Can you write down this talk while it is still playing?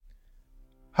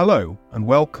Hello and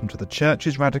welcome to the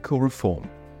Church's Radical Reform,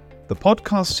 the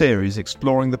podcast series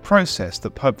exploring the process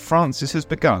that Pope Francis has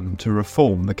begun to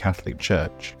reform the Catholic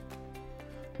Church.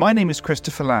 My name is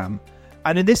Christopher Lamb,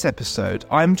 and in this episode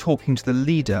I am talking to the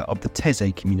leader of the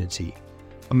Taizé community,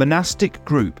 a monastic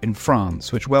group in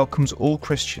France which welcomes all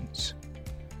Christians.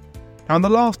 Now, in the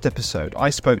last episode I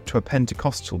spoke to a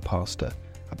Pentecostal pastor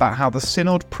about how the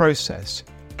Synod process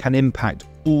can impact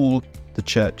all the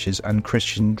churches and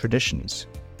Christian traditions.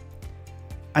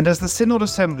 And as the Synod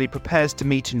Assembly prepares to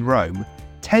meet in Rome,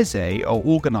 Taizé are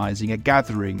organising a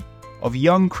gathering of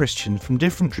young Christians from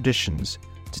different traditions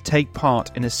to take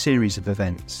part in a series of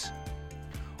events.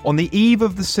 On the eve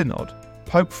of the Synod,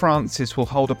 Pope Francis will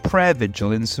hold a prayer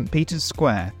vigil in St. Peter's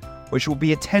Square, which will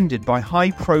be attended by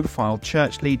high-profile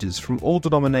church leaders from all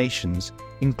denominations,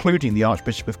 including the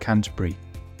Archbishop of Canterbury.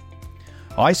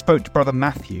 I spoke to Brother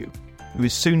Matthew, who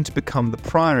is soon to become the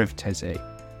prior of Taizé,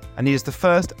 and he is the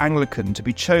first Anglican to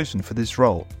be chosen for this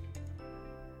role.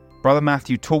 Brother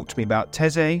Matthew talked to me about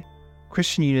Taizé,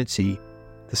 Christian unity,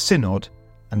 the Synod,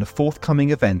 and the forthcoming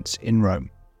events in Rome.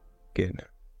 Good.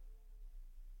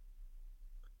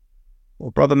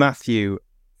 Well, Brother Matthew,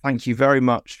 thank you very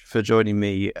much for joining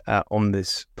me on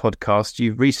this podcast.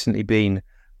 You've recently been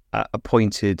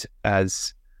appointed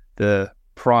as the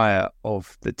prior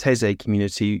of the Taizé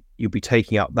community. You'll be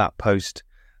taking up that post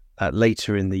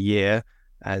later in the year.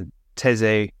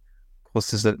 Taizé, of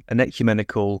course, is an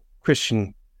ecumenical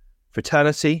Christian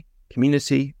fraternity,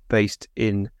 community based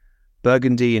in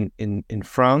Burgundy in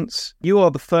France. You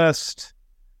are the first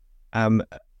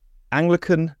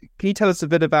Anglican. Can you tell us a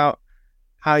bit about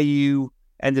how you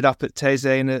ended up at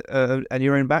Taizé and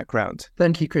your own background?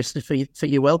 Thank you, Christopher, for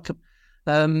your welcome.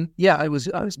 I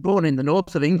was born in the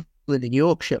north of England, in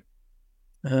Yorkshire,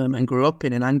 and grew up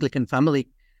in an Anglican family.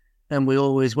 And we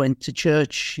always went to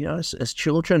church, as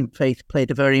children. Faith played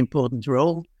a very important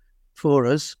role for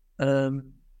us.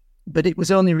 But it was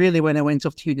only really when I went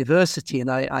off to university and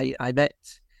I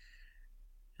met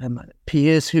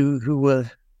peers who were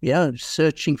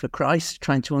searching for Christ,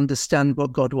 trying to understand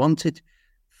what God wanted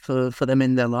for them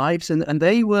in their lives. And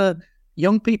they were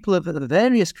young people of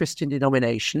various Christian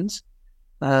denominations.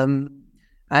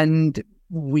 And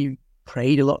we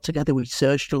prayed a lot together, we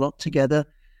searched a lot together.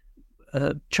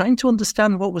 Trying to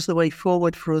understand what was the way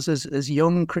forward for us as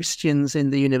young Christians in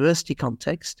the university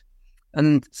context.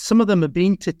 And some of them have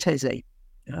been to Taizé,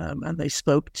 and they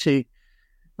spoke to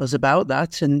us about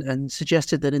that and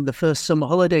suggested that in the first summer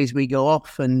holidays we go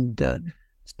off and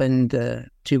spend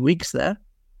 2 weeks there.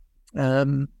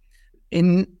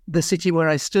 In the city where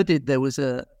I studied, there was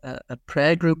a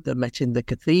prayer group that met in the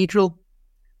cathedral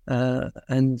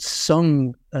and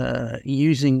sung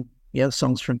using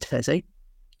songs from Taizé.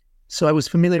 So I was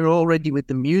familiar already with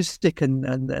the music,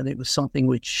 and it was something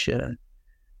which,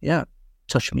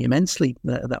 touched me immensely,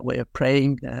 that way of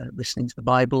praying, listening to the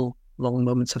Bible, long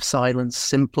moments of silence,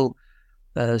 simple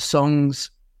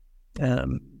songs.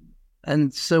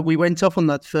 And so we went off on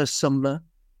that first summer,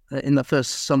 in the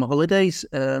first summer holidays,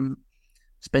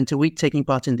 spent a week taking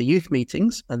part in the youth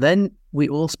meetings, and then we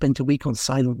all spent a week on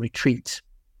silent retreat.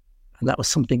 And that was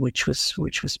something which was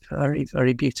very,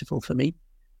 very beautiful for me.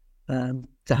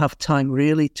 To have time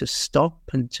really to stop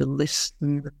and to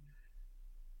listen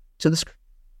to the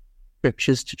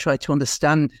scriptures, to try to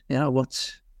understand,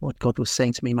 what God was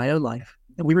saying to me in my own life.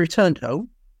 And we returned home.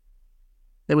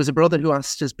 There was a brother who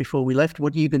asked us before we left,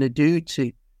 "What are you going to do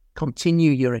to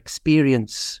continue your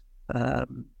experience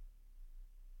from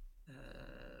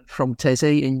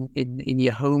Taizé in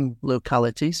your home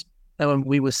localities?"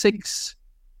 We were 6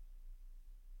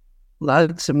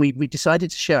 lads, and we decided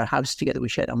to share a house together. We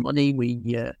shared our money. We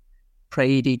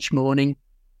prayed each morning.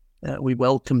 We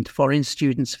welcomed foreign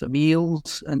students for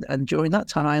meals. And during that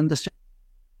time, I understood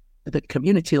that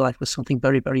community life was something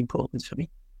very, very important for me.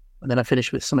 And then I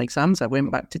finished with some exams. I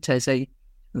went back to Taizé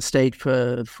and stayed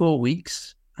for 4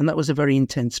 weeks. And that was a very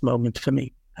intense moment for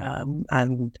me.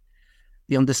 And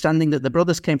the understanding that the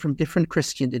brothers came from different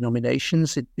Christian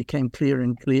denominations, it became clearer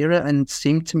and clearer and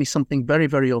seemed to me something very,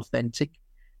 very authentic.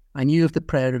 I knew of the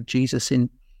prayer of Jesus in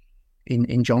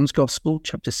John's Gospel,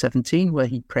 chapter 17, where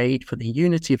he prayed for the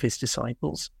unity of his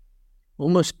disciples,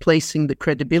 almost placing the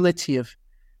credibility of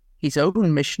his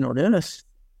own mission on earth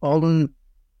on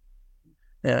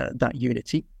that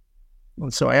unity.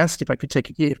 And so I asked if I could take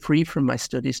a year free from my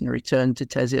studies and return to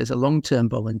Taizé as a long-term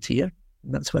volunteer.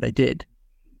 And that's what I did.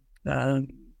 And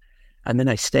then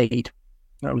I stayed.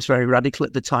 I was very radical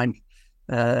at the time.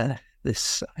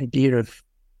 This idea of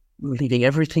leaving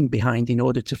everything behind in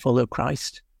order to follow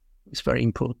Christ was very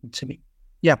important to me.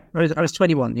 Yeah, I was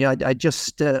 21. Yeah, I'd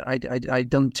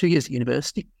done 2 years at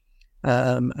university,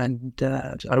 And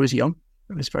I was young.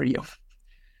 I was very young.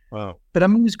 Wow. But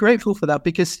I'm always grateful for that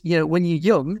because, when you're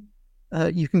young,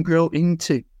 you can grow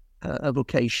into a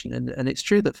vocation. And it's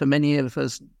true that for many of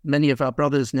us, many of our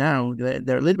brothers now,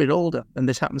 they're a little bit older. And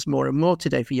this happens more and more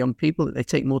today for young people, that they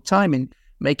take more time in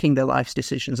making their life's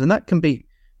decisions. And that can be,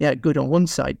 good on one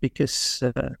side because,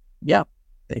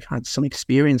 they've had some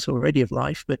experience already of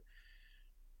life. But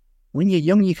when you're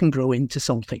young, you can grow into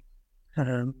something.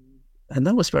 And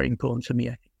that was very important for me,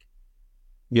 I think.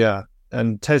 Yeah.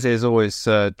 And Taizé has always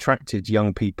attracted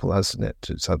young people, hasn't it?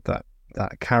 It's had that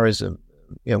charism.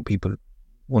 Young people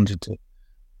wanted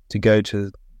to go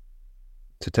to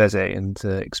Taizé and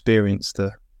experience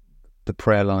the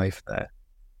prayer life there.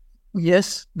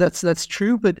 Yes, that's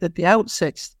true. But at the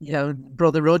outset,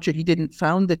 Brother Roger, he didn't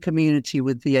found the community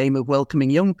with the aim of welcoming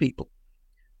young people.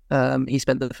 He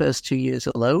spent the first 2 years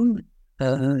alone.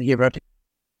 He wrote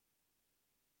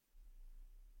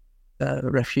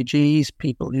refugees,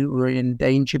 people who were in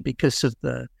danger because of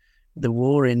the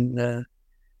war in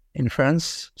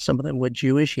France. Some of them were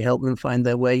Jewish. He helped them find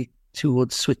their way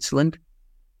towards Switzerland.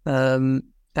 And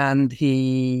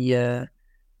the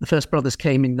first brothers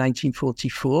came in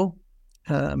 1944,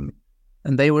 and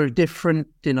they were different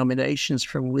denominations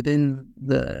from within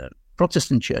the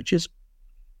Protestant churches.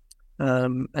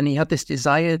 And he had this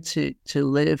desire to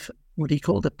live what he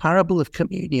called a parable of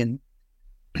communion,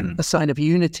 a sign of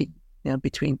unity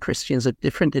between Christians of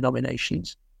different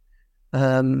denominations.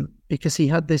 Because he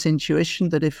had this intuition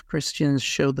that if Christians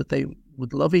showed that they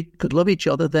could love each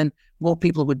other, then more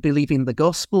people would believe in the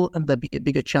gospel and there'd be a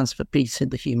bigger chance for peace in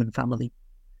the human family.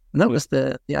 And that was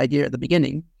the idea at the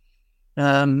beginning.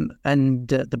 And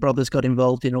the brothers got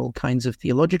involved in all kinds of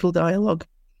theological dialogue.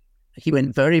 He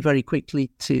went very, very quickly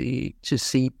to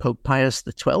see Pope Pius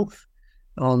XII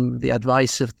on the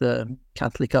advice of the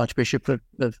Catholic Archbishop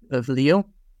of Lyon,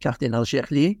 Cardinal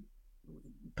Gerlier.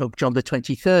 Pope John the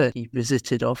 23rd, he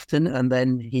visited often, and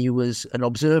then he was an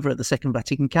observer at the Second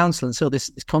Vatican Council. And so this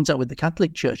contact with the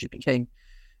Catholic Church, it became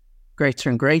greater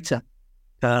and greater.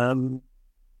 And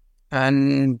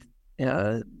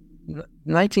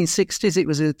 1960s, it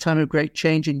was a time of great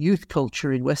change in youth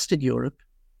culture in Western Europe.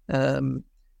 And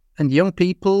young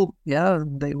people,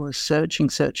 they were searching.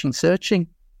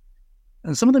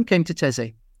 And some of them came to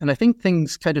Taizé. And I think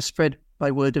things kind of spread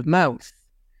by word of mouth.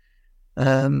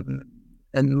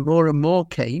 And more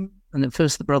came. And at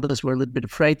first the brothers were a little bit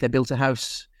afraid. They built a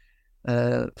house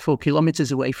 4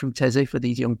 kilometers away from Taizé for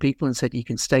these young people and said, you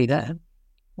can stay there.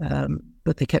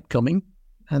 But they kept coming.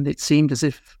 And it seemed as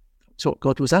if it's what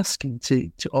God was asking,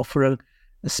 to offer a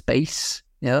space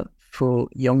for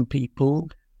young people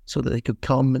so that they could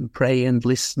come and pray and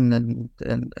listen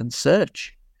and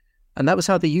search. And that was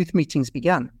how the youth meetings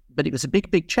began. But it was a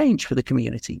big change for the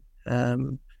community.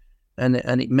 And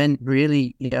it meant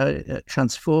really,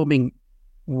 transforming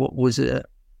what was a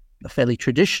fairly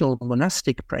traditional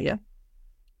monastic prayer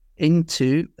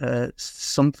into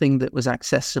something that was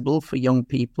accessible for young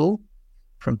people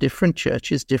from different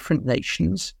churches, different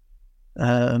nations,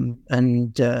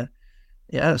 and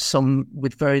some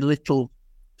with very little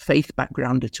faith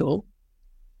background at all.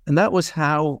 And that was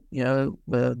how,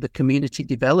 the community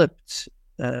developed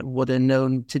what are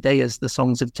known today as the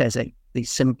songs of Taizé,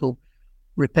 these simple,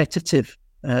 repetitive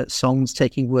songs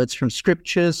taking words from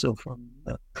scriptures or from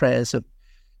prayers of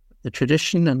the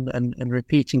tradition and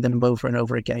repeating them over and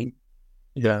over again.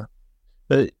 Yeah.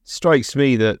 But it strikes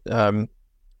me that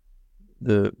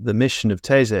the mission of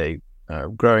Taizé,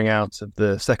 growing out of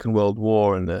the Second World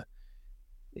War and the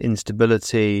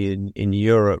instability in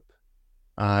Europe,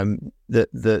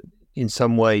 that in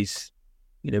some ways,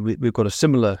 we've got a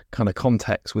similar kind of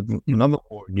context with another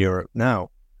war in Europe now.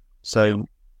 So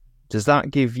does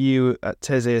that give you at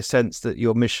Taizé a sense that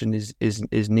your mission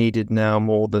is needed now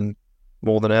more than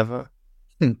ever?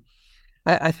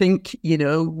 I think,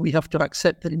 we have to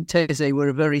accept that in Taizé we're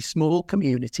a very small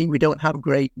community. We don't have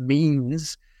great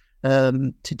means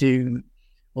to do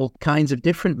all kinds of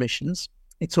different missions.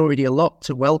 It's already a lot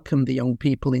to welcome the young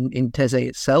people in Taizé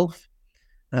itself.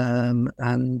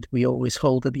 And we always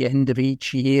hold at the end of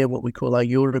each year what we call our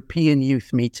European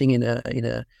youth meeting in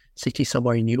a city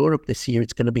somewhere in Europe. This year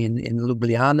it's going to be in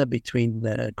Ljubljana between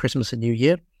Christmas and New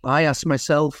Year. I asked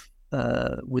myself,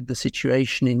 with the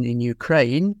situation in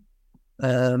Ukraine,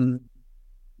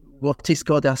 what is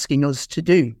God asking us to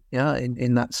do?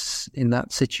 In that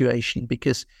situation,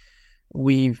 because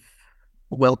we've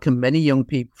welcomed many young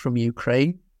people from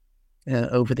Ukraine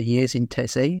over the years in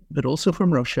Taizé, but also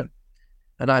from Russia.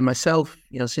 And I myself,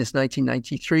 since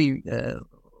 1993,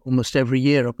 almost every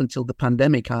year up until the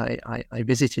pandemic, I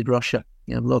visited Russia.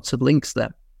 Lots of links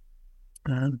there.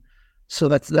 So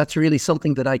that's really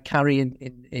something that I carry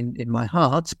in my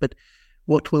heart. But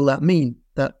what will that mean?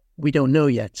 That we don't know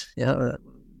yet.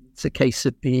 It's a case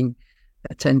of being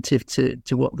attentive to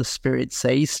what the Spirit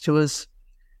says to us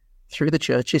through the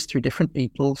churches, through different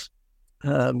peoples,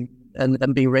 and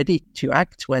be ready to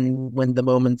act when the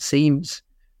moment seems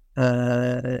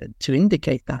to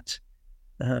indicate that.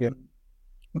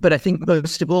 But I think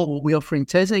most of all, what we offer in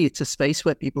Tese, it's a space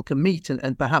where people can meet,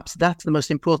 and perhaps that's the most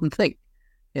important thing,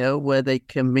 where they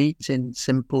can meet in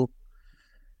simple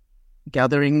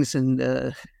gatherings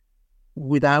and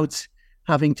without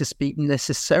having to speak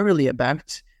necessarily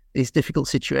about these difficult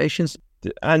situations.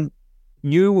 And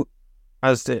you,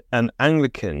 as an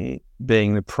Anglican,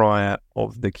 being the prior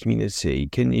of the community,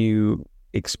 can you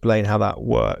explain how that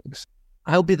works?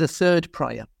 I'll be the third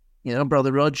prior.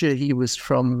 Brother Roger, he was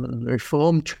from the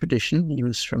Reformed tradition. He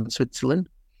was from Switzerland.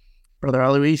 Brother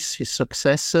Alois, his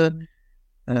successor,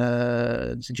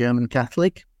 is a German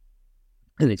Catholic.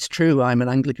 And it's true, I'm an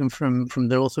Anglican from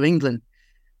the north of England.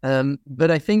 But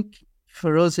I think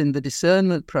for us in the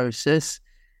discernment process,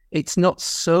 it's not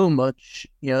so much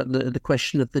the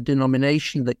question of the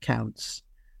denomination that counts.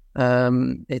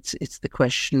 It's the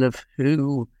question of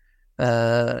who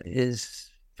is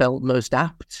felt most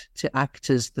apt to act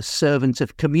as the servant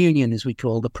of communion, as we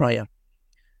call the prior.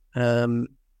 And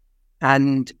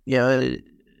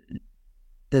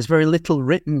there's very little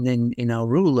written in our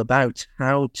rule about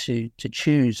how to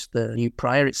choose the new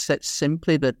prior. It's said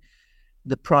simply that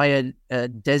the prior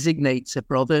designates a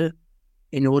brother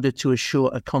in order to assure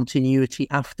a continuity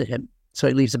after him. So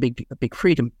it leaves a big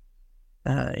freedom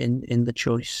in the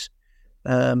choice.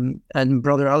 And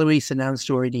Brother Alois announced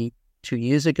already 2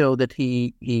 years ago that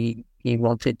he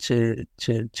wanted to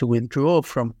withdraw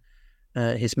from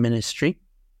his ministry,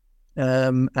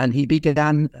 and he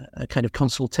began a kind of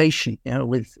consultation,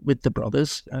 with the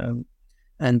brothers.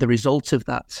 And the result of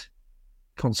that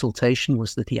consultation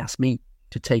was that he asked me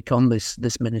to take on this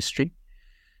ministry.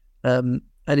 And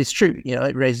it's true,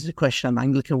 it raises a question. I'm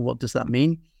Anglican. What does that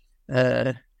mean?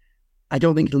 I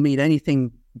don't think it'll mean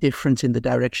anything different in the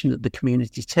direction that the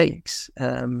community takes.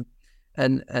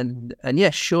 And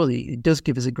yes, surely it does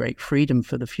give us a great freedom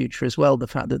for the future as well. The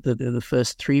fact that the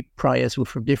first three priors were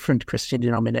from different Christian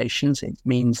denominations, it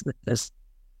means that there's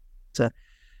a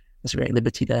great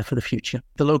liberty there for the future.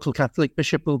 The local Catholic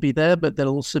bishop will be there, but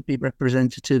there'll also be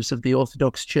representatives of the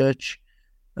Orthodox Church,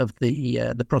 of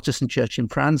the Protestant Church in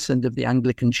France, and of the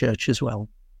Anglican Church as well.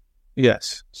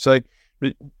 Yes. So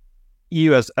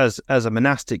you as a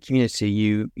monastic community,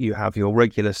 you have your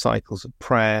regular cycles of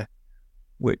prayer,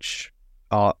 which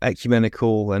are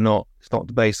ecumenical. It's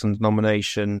not based on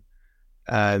denomination,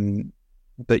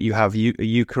 but you have a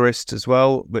Eucharist as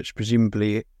well, which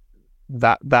presumably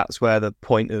that's where the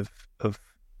point of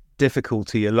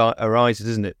difficulty arises,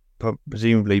 isn't it?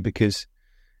 Presumably because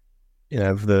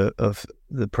of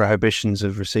the prohibitions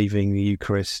of receiving the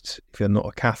Eucharist if you're not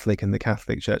a Catholic in the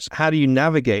Catholic Church. How do you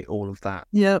navigate all of that?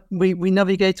 Yeah, we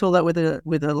navigate all that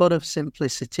with a lot of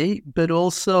simplicity, but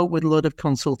also with a lot of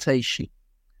consultation.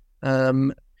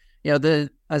 As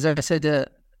I said a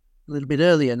little bit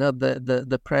earlier,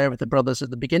 the prayer of the brothers at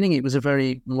the beginning, it was a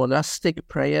very monastic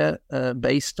prayer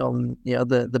based on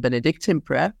the Benedictine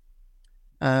prayer,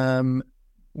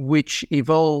 which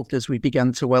evolved as we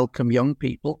began to welcome young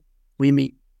people. We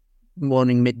meet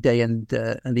morning, midday, and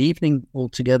evening all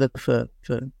together for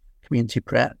community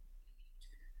prayer.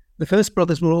 The first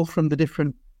brothers were all from the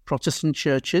different Protestant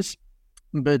churches.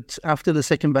 But after the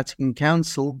Second Vatican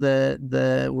Council,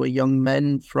 there were young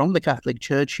men from the Catholic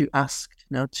Church who asked,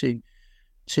 to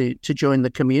join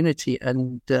the community.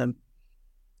 And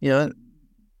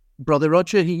Brother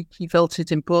Roger, he felt it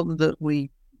important that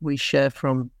we share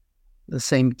from the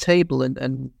same table,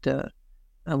 and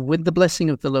with the blessing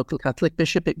of the local Catholic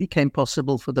bishop, it became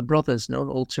possible for the brothers,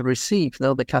 all to receive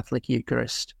the Catholic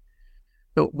Eucharist.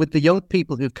 But with the young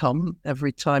people who come,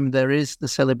 every time there is the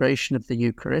celebration of the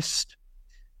Eucharist,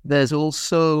 there's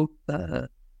also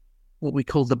what we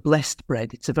call the blessed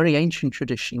bread. It's a very ancient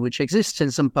tradition which exists in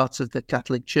some parts of the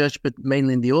Catholic Church, but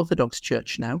mainly in the Orthodox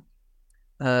Church now,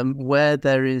 where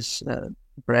there is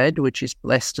bread which is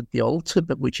blessed at the altar,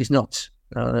 but which is not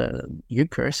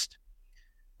Eucharist.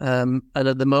 And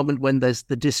at the moment when there's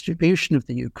the distribution of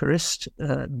the Eucharist,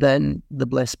 then the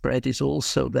blessed bread is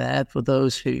also there for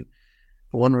those who,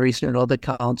 for one reason or another,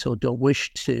 can't or don't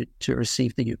wish to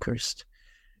receive the Eucharist.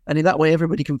 And in that way,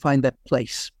 everybody can find their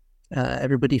place.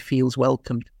 Everybody feels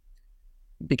welcomed.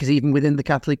 Because even within the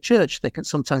Catholic Church, there can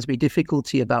sometimes be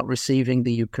difficulty about receiving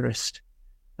the Eucharist.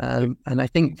 And I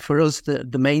think for us,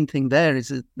 the main thing there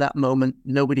is at that moment,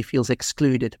 nobody feels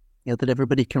excluded, that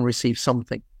everybody can receive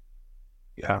something.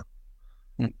 Yeah.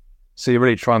 So you're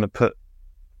really trying to put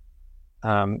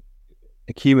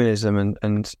ecumenism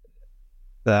and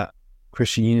that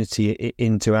Christian unity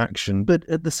into action. But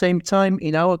at the same time,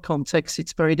 in our context,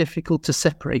 it's very difficult to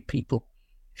separate people,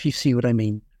 if you see what I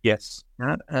mean. Yes.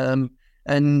 The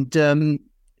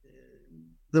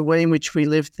way in which we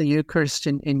live the Eucharist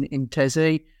in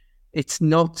Taizé, it's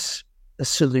not a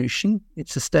solution;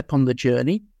 it's a step on the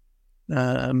journey.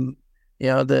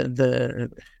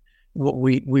 What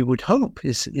we would hope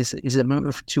is a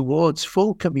move towards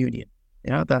full communion.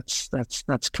 That's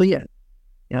clear.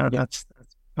 That's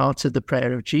part of the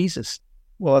prayer of Jesus.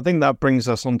 Well, I think that brings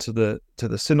us on to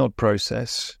the Synod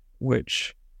process,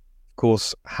 which, of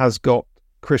course, has got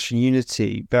Christian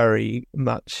unity very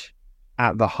much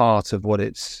at the heart of what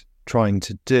it's trying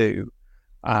to do.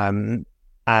 And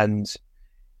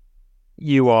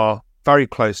you are very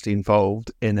closely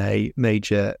involved in a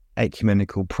major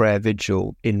ecumenical prayer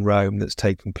vigil in Rome that's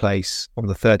taking place on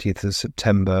the 30th of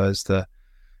September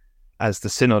as the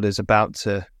Synod is about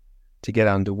to get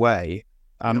underway.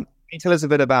 Can you tell us a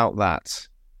bit about that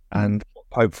and what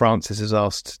Pope Francis has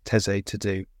asked Taizé to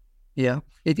do? Yeah,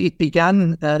 it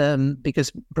began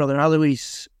because Brother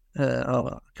Alois,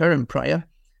 our current prior,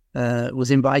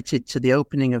 was invited to the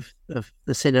opening of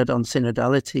the Synod on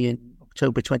Synodality in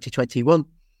October 2021.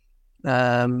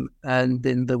 And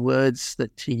in the words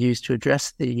that he used to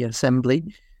address the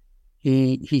assembly,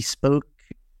 he spoke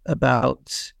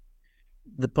about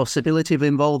the possibility of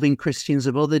involving Christians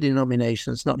of other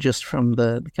denominations, not just from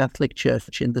the Catholic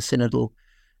Church in the synodal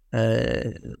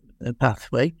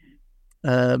pathway,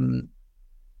 and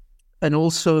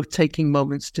also taking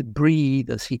moments to breathe,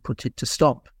 as he put it, to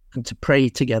stop and to pray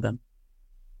together.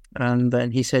 And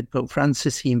then he said, Pope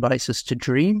Francis, he invites us to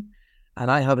dream. And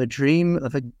I have a dream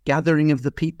of a gathering of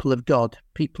the people of God,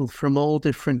 people from all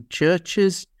different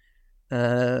churches,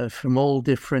 from all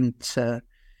different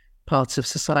parts of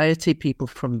society, people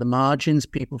from the margins,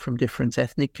 people from different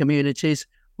ethnic communities,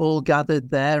 all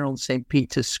gathered there on St.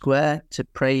 Peter's Square to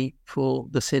pray for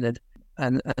the Synod.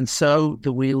 And so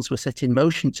the wheels were set in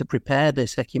motion to prepare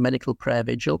this ecumenical prayer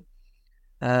vigil.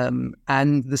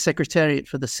 And the Secretariat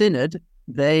for the Synod,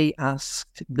 they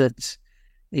asked that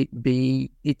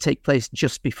it take place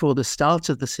just before the start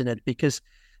of the Synod, because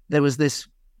there was this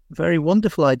very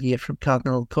wonderful idea from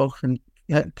Cardinal Graf and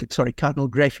Cardinal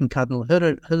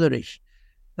Höllerich,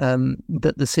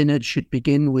 that the Synod should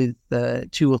begin with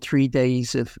 2 or 3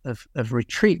 days of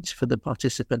retreat for the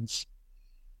participants.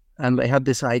 And they had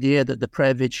this idea that the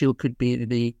prayer vigil could be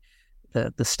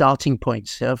the starting point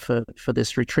for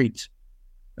this retreat.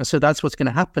 And so that's what's going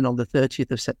to happen on the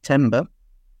 30th of September.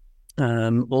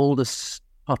 All the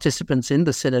participants in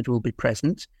the Synod will be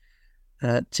present,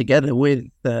 together with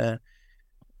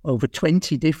over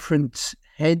 20 different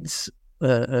heads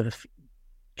of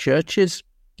churches,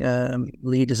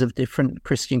 leaders of different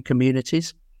Christian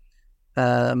communities,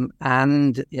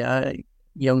 and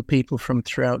young people from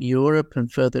throughout Europe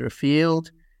and further afield,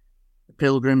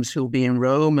 pilgrims who will be in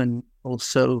Rome, and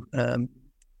also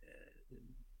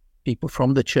people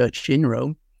from the church in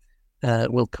Rome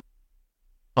will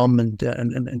come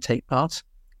and take part.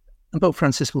 And Pope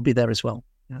Francis will be there as well.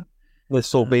 Yeah.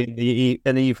 This will be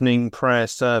an evening prayer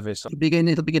service. It'll begin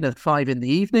at 5 in the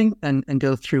evening and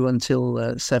go through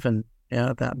until 7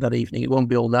 that evening. It won't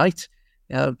be all night,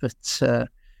 but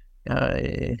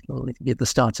it'll be at the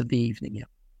start of the evening. Yeah.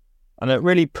 And it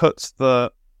really puts the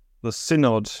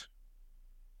Synod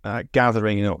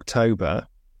gathering in October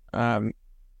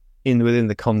within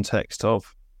the context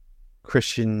of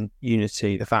Christian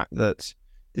unity, the fact that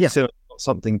this is not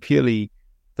something purely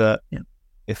that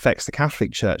affects the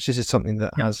Catholic Church. This is something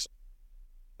that has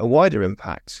a wider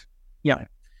impact. Yeah,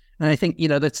 and I think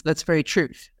that's very true.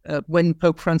 When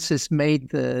Pope Francis made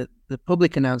the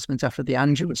public announcement after the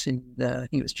Angelus in I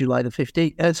think it was January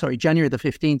the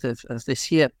 15th of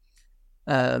this year,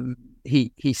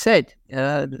 he said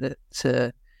that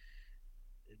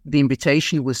the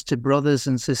invitation was to brothers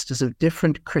and sisters of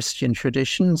different Christian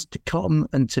traditions to come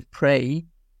and to pray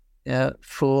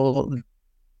for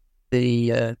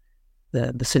the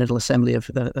Synodal Assembly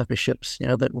of Bishops,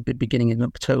 that will be beginning in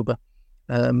October,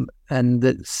 and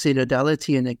that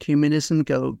synodality and ecumenism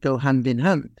go hand in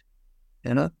hand,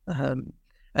 and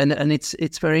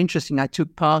it's very interesting. I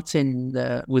took part in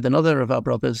with another of our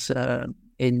brothers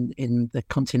in the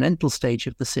continental stage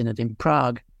of the Synod in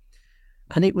Prague,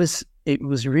 and it was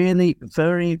really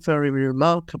very, very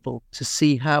remarkable to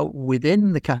see how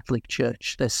within the Catholic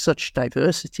Church there's such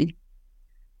diversity,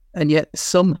 and yet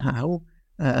somehow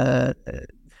they're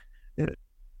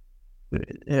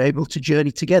able to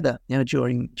journey together,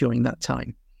 during that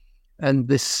time. And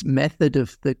this method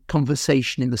of the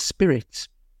conversation in the spirit,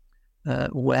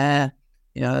 where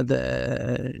you're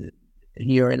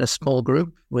in a small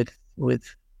group with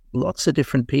lots of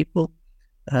different people,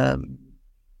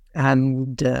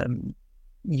 and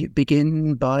you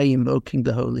begin by invoking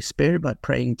the Holy Spirit, by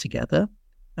praying together,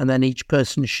 and then each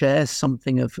person shares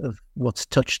something of what's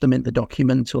touched them in the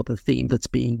document or the theme that's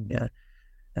being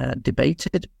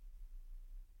debated.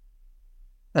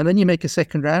 And then you make a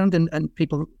second round and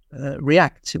people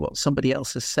react to what somebody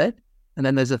else has said. And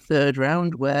then there's a third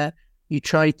round where you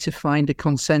try to find a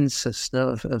consensus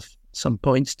of some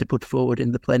points to put forward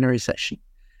in the plenary session.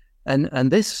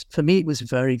 And this, for me, was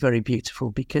very, very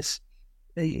beautiful, because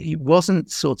it wasn't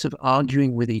sort of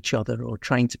arguing with each other or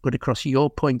trying to put across your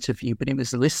point of view, but it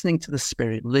was listening to the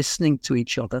Spirit, listening to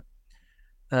each other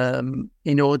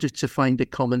in order to find a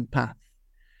common path.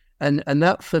 And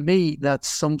that, for me, that's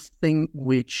something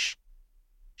which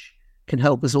can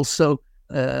help us also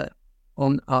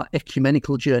on our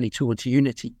ecumenical journey towards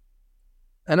unity.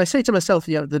 And I say to myself,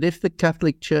 that if the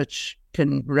Catholic Church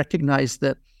can recognize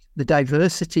that the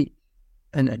diversity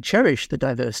and cherish the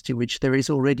diversity which there is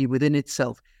already within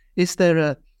itself, is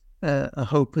there a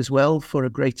hope as well for a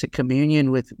greater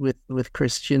communion with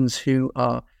Christians who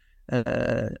are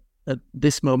at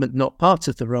this moment not part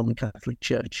of the Roman Catholic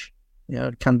Church?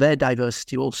 Can their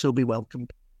diversity also be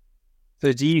welcomed?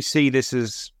 So do you see this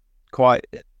as quite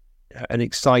an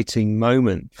exciting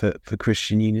moment for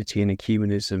Christian unity and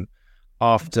ecumenism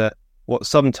after what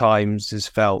sometimes is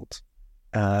felt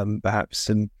perhaps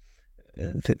some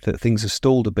that things have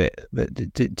stalled a bit? But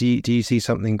do you see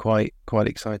something quite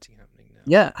exciting happening now?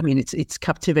 Yeah, I mean, it's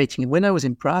captivating. And when I was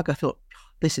in Prague, I thought,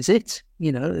 this is it.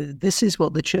 This is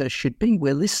what the church should be.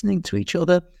 We're listening to each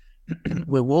other.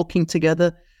 We're walking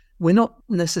together. We're not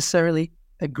necessarily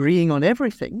agreeing on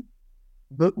everything,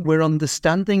 but we're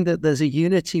understanding that there's a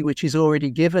unity which is already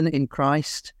given in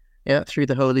Christ through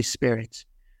the Holy Spirit.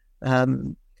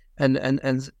 And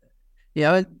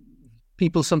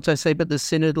people sometimes say, but the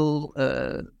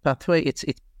synodal pathway, it's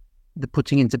the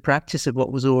putting into practice of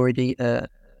what was already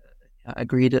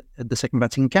agreed at the Second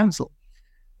Vatican Council.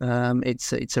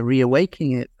 It's a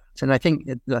reawakening, and I think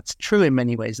that's true in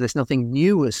many ways. There's nothing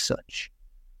new as such,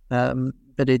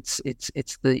 but it's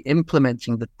the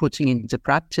implementing, the putting into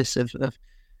practice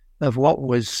of what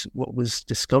was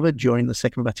discovered during the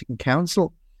Second Vatican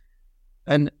Council.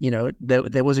 And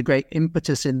there was a great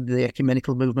impetus in the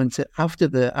ecumenical movement after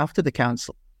the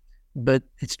council, but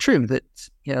it's true that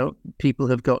people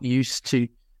have got used to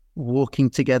walking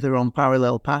together on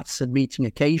parallel paths and meeting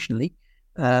occasionally.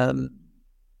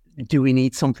 Do we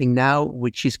need something now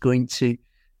which is going to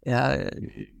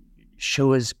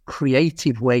show us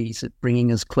creative ways of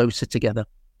bringing us closer together?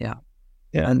 Yeah.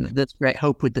 And there's great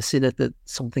hope with the Synod that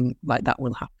something like that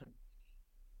will happen.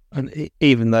 And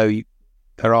even though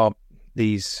there are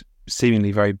these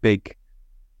seemingly very big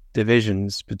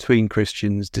divisions between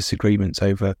Christians, disagreements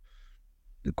over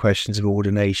the questions of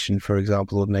ordination, for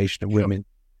example, ordination of women,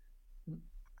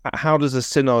 how does a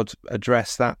synod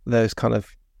address those kind of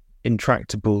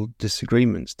intractable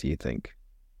disagreements, do you think?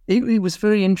 It was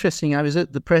very interesting. I was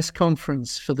at the press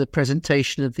conference for the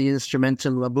presentation of the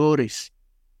Instrumentum Laboris,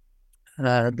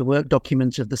 the work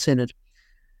document of the Synod,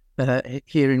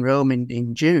 here in Rome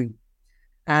in June.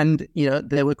 And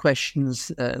there were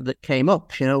questions that came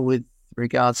up, with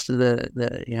regards to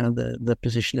the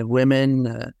position of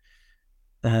women,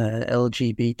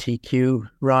 LGBTQ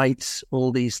rights,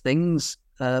 all these things.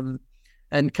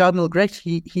 And Cardinal Gret,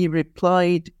 he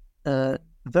replied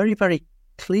very, very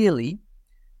clearly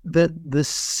that the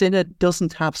Synod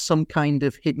doesn't have some kind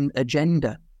of hidden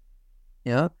agenda.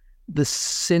 The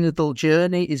synodal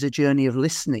journey is a journey of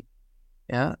listening.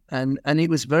 Yeah, and it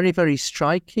was very, very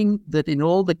striking that in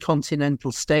all the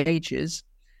continental stages,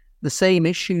 the same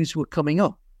issues were coming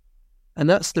up. And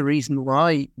that's the reason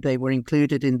why they were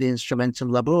included in the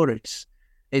Instrumentum Laboris.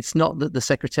 It's not that the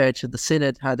Secretariat of the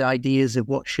Synod had ideas of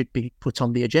what should be put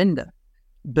on the agenda,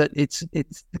 but it's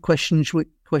the questions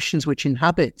which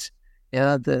inhabit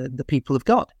the people of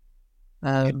God.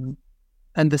 And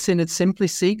the Synod simply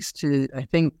seeks to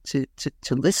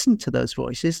listen to those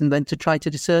voices and then to try to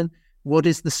discern what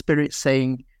is the Spirit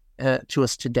saying to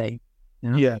us today?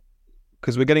 Yeah,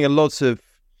 because we're getting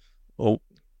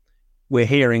we're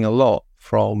hearing a lot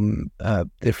from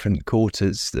different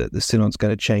quarters that the Synod's going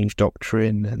to change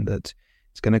doctrine and that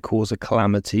it's going to cause a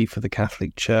calamity for the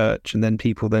Catholic Church. And then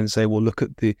people then say, well, look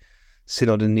at the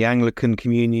Synod in the Anglican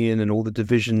Communion and all the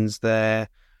divisions there.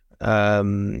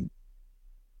 What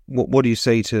do you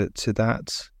say to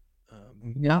that?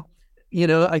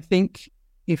 I think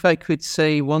if I could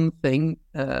say one thing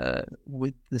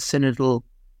with the synodal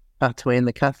pathway in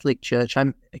the Catholic Church,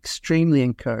 I'm extremely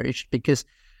encouraged because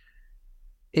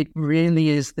it really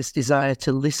is this desire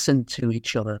to listen to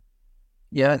each other.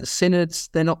 Yeah, synods,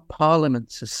 they're not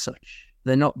parliaments as such.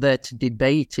 They're not there to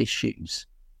debate issues,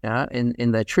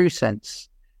 in their true sense,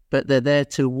 but they're there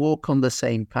to walk on the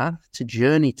same path, to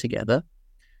journey together.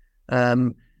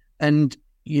 And,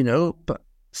 but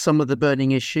some of the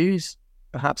burning issues,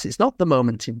 perhaps it's not the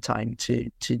moment in time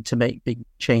to make big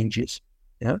changes,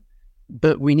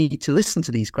 but we need to listen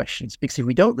to these questions, because if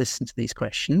we don't listen to these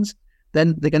questions,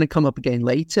 then they're going to come up again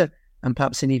later, and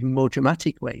perhaps in even more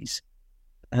dramatic ways.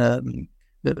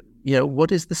 But,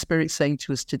 what is the Spirit saying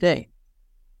to us today?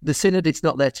 The Synod, it's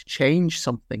not there to change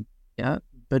something,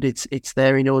 but it's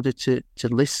there in order to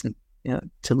listen,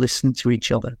 to listen to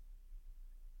each other.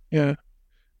 Yeah.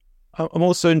 I'm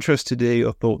also interested to hear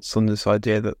your thoughts on this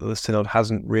idea that the Synod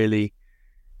hasn't really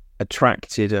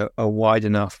attracted a wide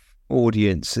enough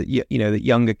audience, that that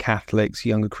younger Catholics,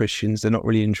 younger Christians, they're not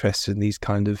really interested in these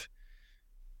kind of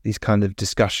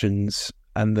discussions,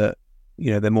 and that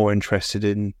they're more interested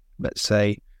in, let's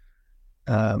say,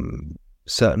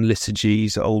 certain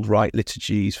liturgies, old rite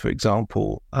liturgies, for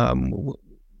example.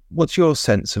 What's your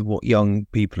sense of what young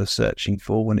people are searching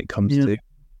for when it comes to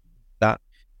that,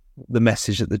 the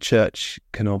message that the Church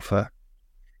can offer?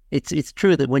 It's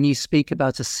true that when you speak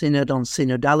about a synod on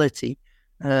synodality,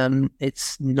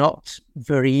 it's not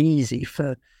very easy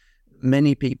for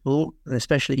many people,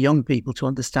 especially young people, to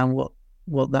understand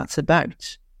what that's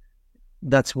about.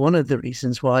 That's one of the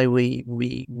reasons why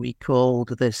we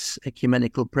called this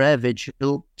ecumenical prayer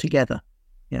vigil together,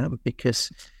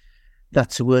 because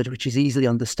that's a word which is easily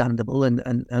understandable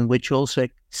and which also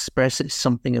expresses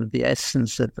something of the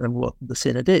essence of what the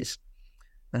Synod is,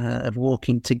 of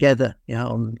walking together,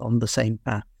 on the same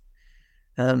path.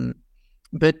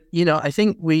 But, I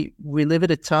think we live at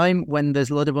a time when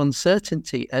there's a lot of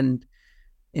uncertainty, and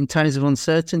in times of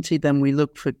uncertainty, then we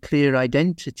look for clear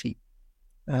identity.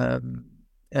 Many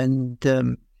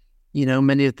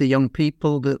of the young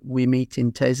people that we meet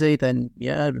in Taizé, then,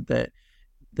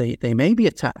 they may be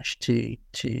attached to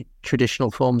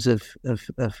traditional forms of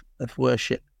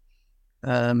worship.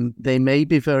 They may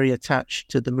be very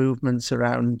attached to the movements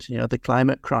around, the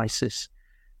climate crisis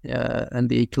and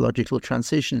the ecological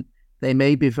transition. They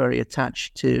may be very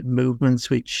attached to movements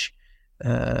which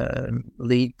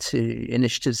lead to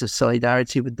initiatives of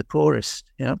solidarity with the poorest.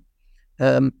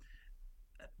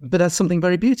 But that's something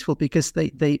very beautiful, because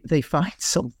they find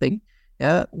something,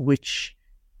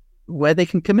 where they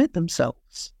can commit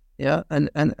themselves. And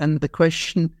the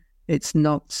question, it's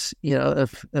not,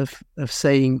 of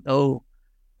saying,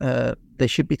 they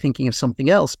should be thinking of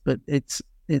something else, but it's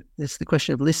the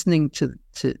question of listening to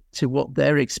what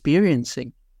they're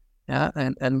experiencing,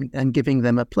 and giving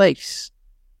them a place.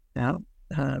 And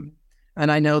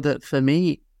I know that for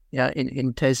me,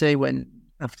 in Taizé, when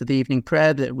after the evening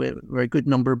prayer, that we're a good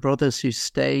number of brothers who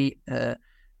stay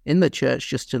in the church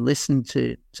just to listen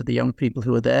to the young people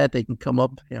who are there. They can come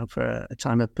up, for a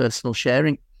time of personal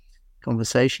sharing,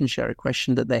 conversation, share a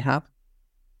question that they have.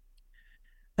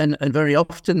 And very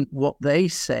often what they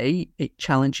say, it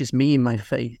challenges me in my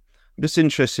faith. I'm just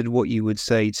interested in what you would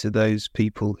say to those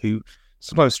people who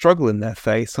sometimes struggle in their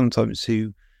faith, sometimes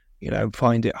who,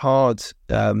 find it hard,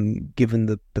 given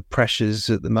the pressures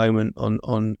at the moment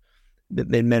on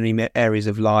in many areas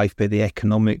of life, be the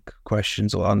economic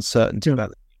questions or uncertainty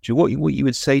about the future. What you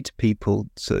would say to people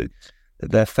so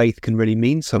that their faith can really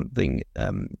mean something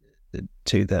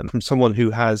to them, from someone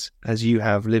who has, as you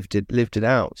have, lived it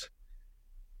out?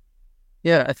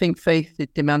 Yeah, I think faith,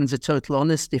 it demands a total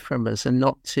honesty from us, and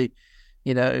not to,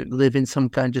 live in some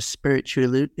kind of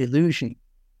spiritual illusion.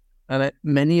 And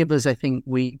many of us, I think,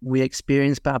 we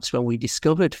experienced, perhaps when we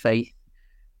discovered faith,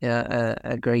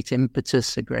 a great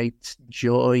impetus, a great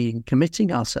joy in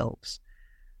committing ourselves.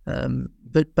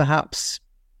 But perhaps,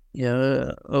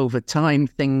 over time,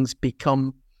 things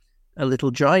become a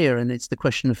little drier, and it's the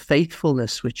question of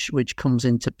faithfulness which comes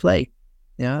into play.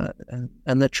 And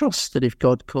the trust that if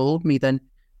God called me, then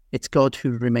it's God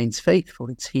who remains faithful.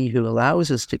 It's He who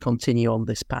allows us to continue on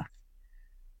this path.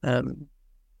 And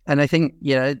I think,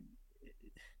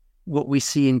 what we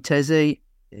see in Taizé,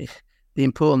 the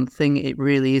important thing, it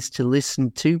really is to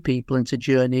listen to people and to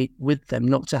journey with them,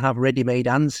 not to have ready-made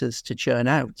answers to churn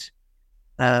out.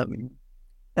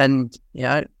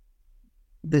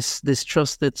 This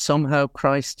trust that somehow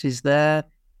Christ is there,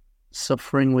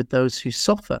 suffering with those who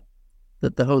suffer,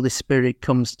 that the Holy Spirit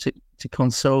comes to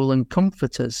console and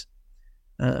comfort us.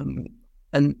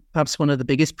 And perhaps one of the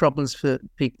biggest problems for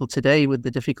people today with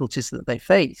the difficulties that they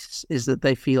face is that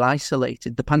they feel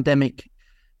isolated. The pandemic,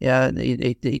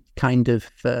 it kind of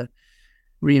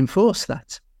reinforced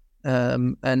that.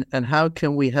 And how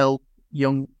can we help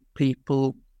young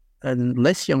people and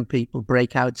less young people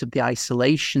break out of the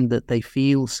isolation that they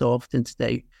feel so often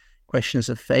today, questions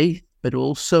of faith, but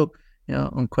also,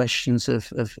 on questions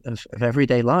of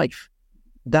everyday life.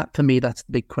 That, for me, that's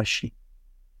the big question.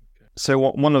 So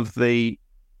one of the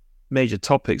major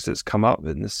topics that's come up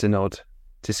in the Synod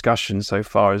discussion so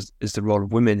far is the role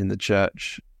of women in the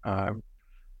church. I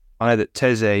know that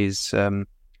Taizé is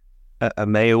a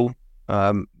male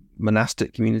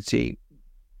monastic community.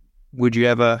 Would you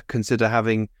ever consider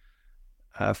having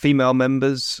female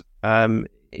members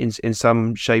in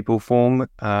some shape or form?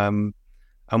 And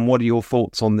what are your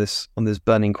thoughts on this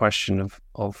burning question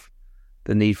of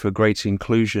the need for greater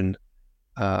inclusion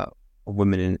of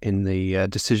women in the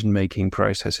decision-making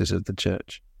processes of the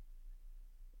church?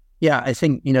 Yeah, I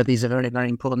think, these are very, very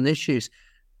important issues.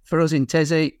 For us in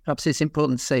Taizé, perhaps it's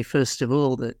important to say, first of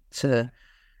all, that,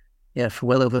 for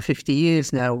well over 50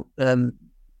 years now, there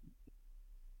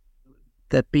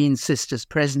have been sisters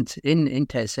present in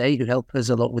Taizé who help us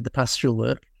a lot with the pastoral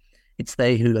work. It's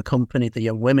they who accompany the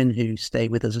young women who stay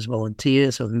with us as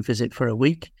volunteers or who visit for a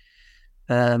week.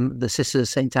 The Sisters of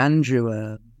St. Andrew,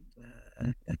 a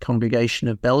congregation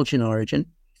of Belgian origin,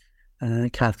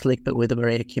 Catholic, but with a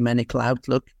very ecumenical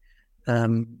outlook.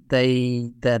 They're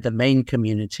the main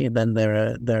community, and then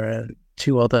there are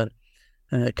two other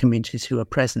communities who are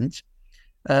present,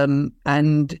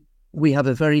 and we have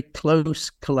a very close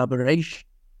collaboration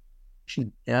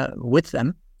with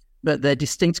them, but they're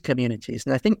distinct communities,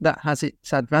 and I think that has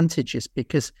its advantages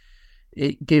because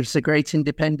it gives a great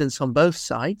independence on both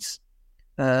sides,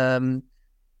 and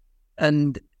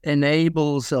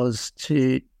enables us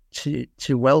to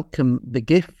welcome the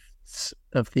gifts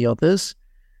of the others.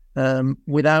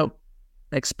 Without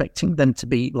expecting them to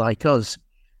be like us,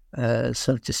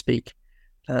 so to speak.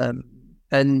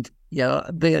 And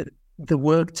the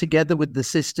work together with the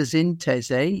sisters in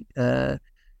Taizé,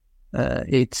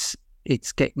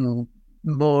 it's getting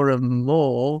more and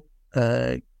more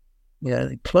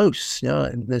close,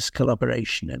 in this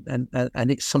collaboration,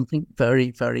 and it's something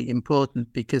very, very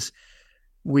important because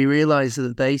we realize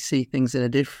that they see things in a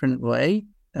different way.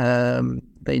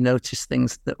 They notice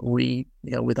things that we,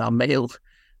 with our male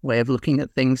way of looking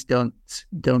at things, don't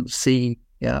see,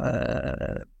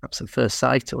 perhaps at first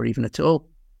sight or even at all.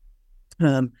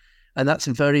 And that's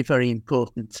very, very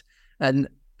important. And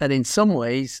in some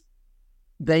ways,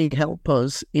 they help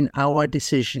us in our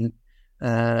decision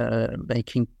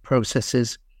making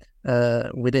processes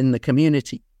within the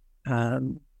community.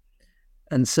 And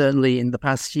certainly in the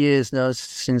past years,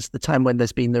 since the time when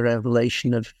there's been the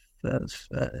revelation of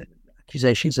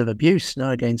accusations of abuse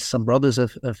against some brothers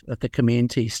of the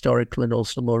community, historical and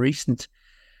also more recent.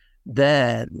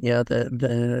 The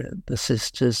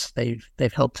sisters,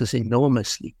 they've helped us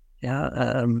enormously,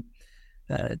 to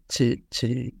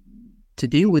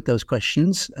deal with those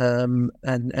questions,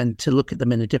 and to look at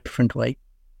them in a different way.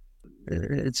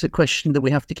 It's a question that we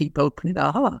have to keep open in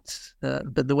our hearts,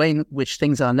 but the way in which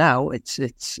things are now,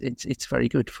 it's very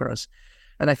good for us.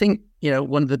 And I think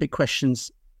one of the big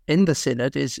questions in the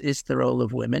Synod is the role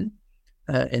of women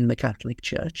in the Catholic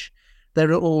Church.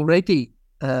 There are already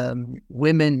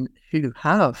women who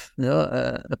have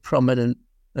a prominent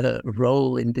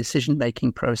role in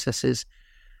decision-making processes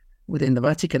within the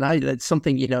Vatican. It's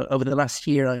something, over the last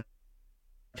year,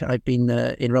 I've been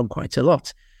in Rome quite a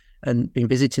lot and been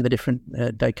visiting the different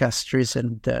dicasteries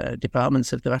and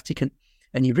departments of the Vatican.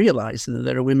 And you realize that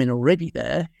there are women already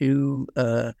there who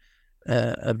are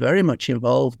very much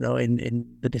involved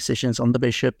in the decisions on the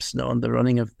bishops, on the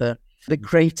running of the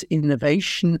great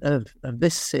innovation of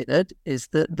this synod is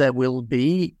that there will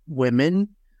be women,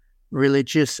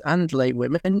 religious and lay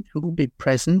women, who will be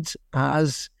present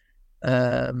as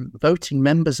voting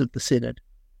members of the synod.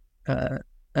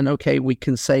 And okay, we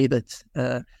can say that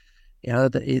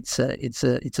that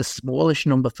it's a smallish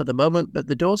number for the moment, but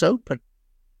the door's open,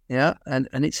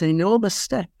 and it's an enormous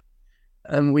step.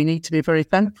 And we need to be very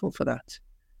thankful for that.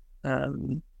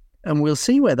 And we'll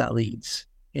see where that leads,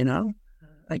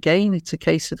 Again, it's a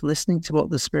case of listening to what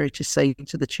the Spirit is saying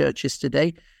to the churches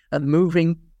today and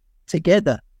moving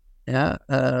together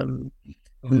on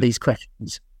these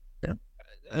questions. Yeah.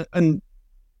 And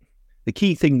the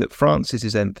key thing that Francis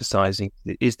is emphasizing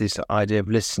is this idea of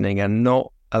listening and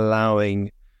not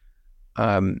allowing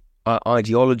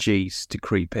ideologies to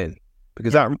creep in.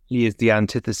 Because that really is the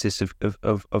antithesis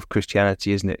of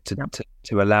Christianity, isn't it?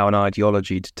 To allow an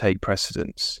ideology to take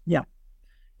precedence. Yeah.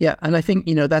 And I think,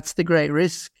 that's the great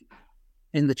risk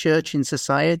in the church, in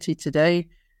society today,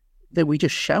 that we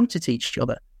just shout at each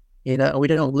other, we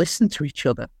don't listen to each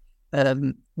other.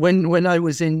 When I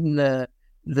was in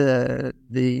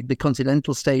the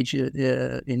continental stage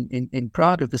in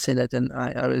Prague of the Synod, and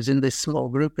I was in this small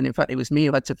group, and in fact it was me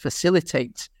who had to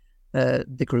facilitate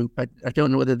the group. I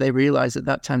don't know whether they realised at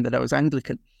that time that I was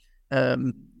Anglican,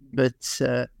 but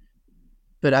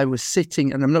I was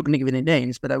sitting, and I'm not going to give any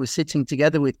names, but I was sitting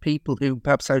together with people who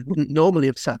perhaps I wouldn't normally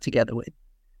have sat together with,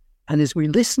 and as we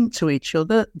listened to each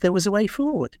other, there was a way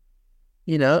forward,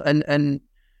 and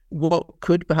what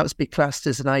could perhaps be classed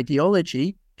as an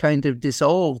ideology kind of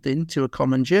dissolved into a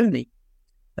common journey.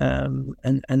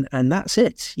 And that's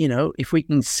it. If we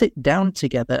can sit down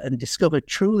together and discover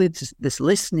truly this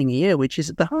listening ear, which is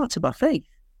at the heart of our faith,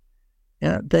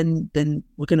 then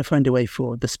we're going to find a way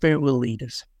forward. The Spirit will lead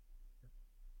us.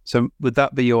 So would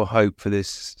that be your hope for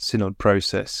this synod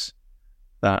process,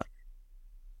 that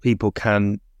people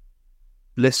can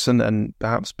listen and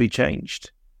perhaps be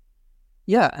changed?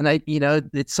 Yeah, and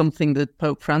it's something that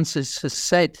Pope Francis has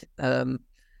said when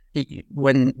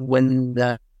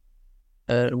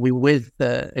we were with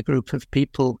a group of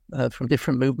people from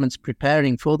different movements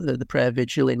preparing for the prayer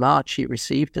vigil in March. He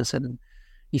received us, and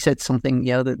he said something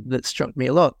that struck me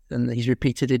a lot, and he's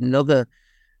repeated it in other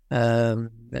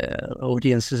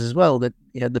audiences as well. That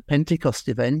the Pentecost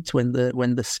event, when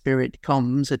the Spirit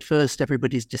comes, at first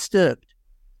everybody's disturbed;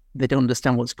 they don't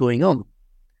understand what's going on.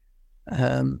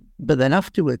 But then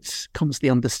afterwards comes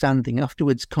the understanding.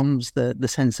 Afterwards comes the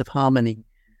sense of harmony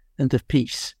and of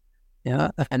peace.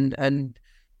 And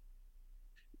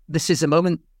this is a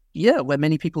moment, where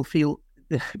many people feel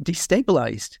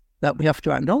destabilized, that we have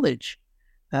to acknowledge.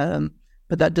 But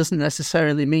that doesn't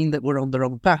necessarily mean that we're on the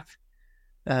wrong path.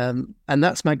 And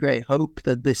that's my great hope,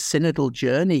 that this synodal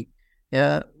journey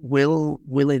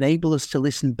will enable us to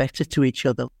listen better to each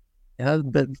other.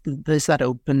 But there's that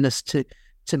openness to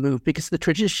move, because the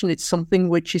tradition, it's something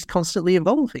which is constantly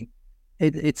evolving.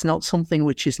 It's not something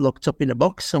which is locked up in a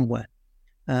box somewhere.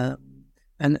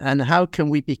 And how can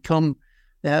we become,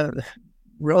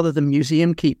 rather than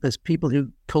museum keepers, people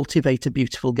who cultivate a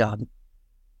beautiful garden?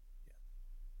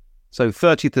 So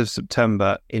 30th of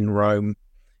September in Rome.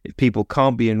 If people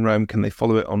can't be in Rome, can they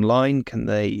follow it online? Can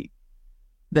they?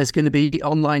 There's going to be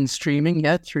online streaming,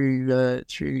 through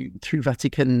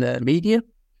Vatican media.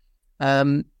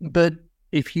 But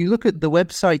if you look at the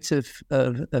website of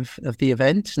the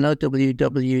event,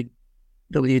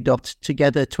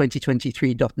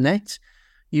 www.together2023.net,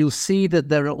 you'll see that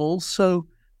there are also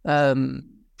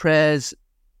prayers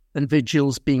and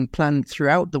vigils being planned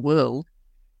throughout the world.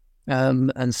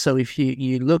 And so if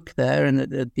you look there and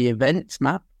at the events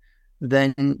map,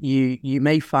 then you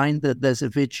may find that there's a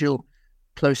vigil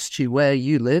close to where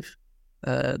you live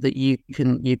that you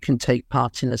can take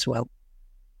part in as well.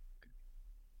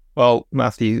 Well,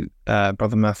 Matthew,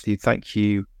 Brother Matthew, thank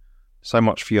you so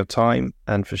much for your time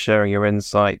and for sharing your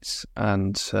insights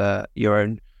and your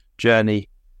own journey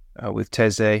with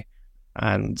Teze.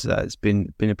 And it's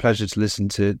been a pleasure to listen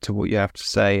to what you have to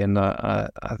say. And I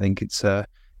think it's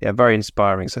very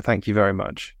inspiring. So thank you very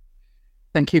much.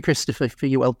 Thank you, Christopher, for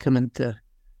your welcome. And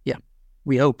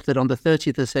we hope that on the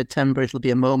 30th of September, it'll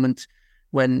be a moment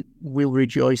when we'll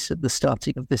rejoice at the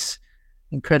starting of this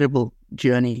incredible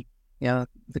journey. The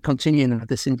continuing of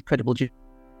this incredible journey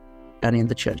in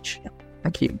the Church.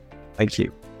 Thank you. Thank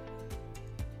you.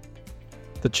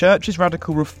 The Church's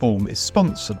Radical Reform is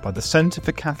sponsored by the Centre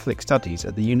for Catholic Studies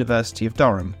at the University of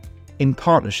Durham, in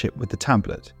partnership with The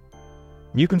Tablet.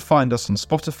 You can find us on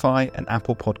Spotify and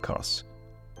Apple Podcasts.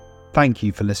 Thank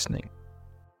you for listening.